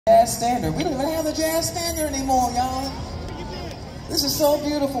Jazz standard. We don't even have the jazz standard anymore, y'all. This is so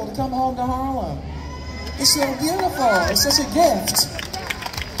beautiful to come home to Harlem. It's so beautiful. It's such a gift.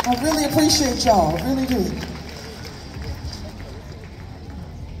 I really appreciate y'all. I really do.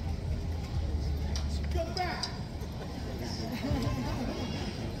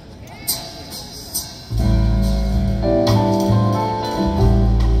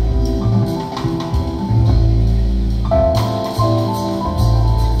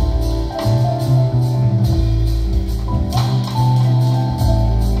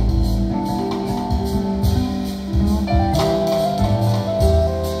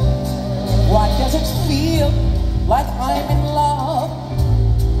 Like I'm in love.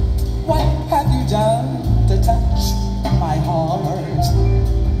 What have you done to touch my heart?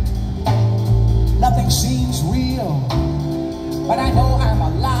 Nothing seems real, but I know I'm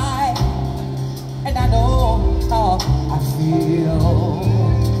alive, and I know how I feel.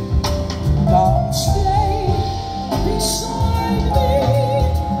 Come stay beside me,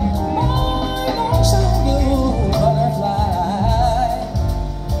 my lonesome blue butterfly.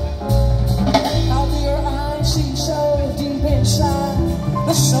 See so deep inside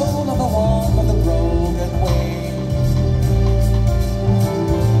the soul.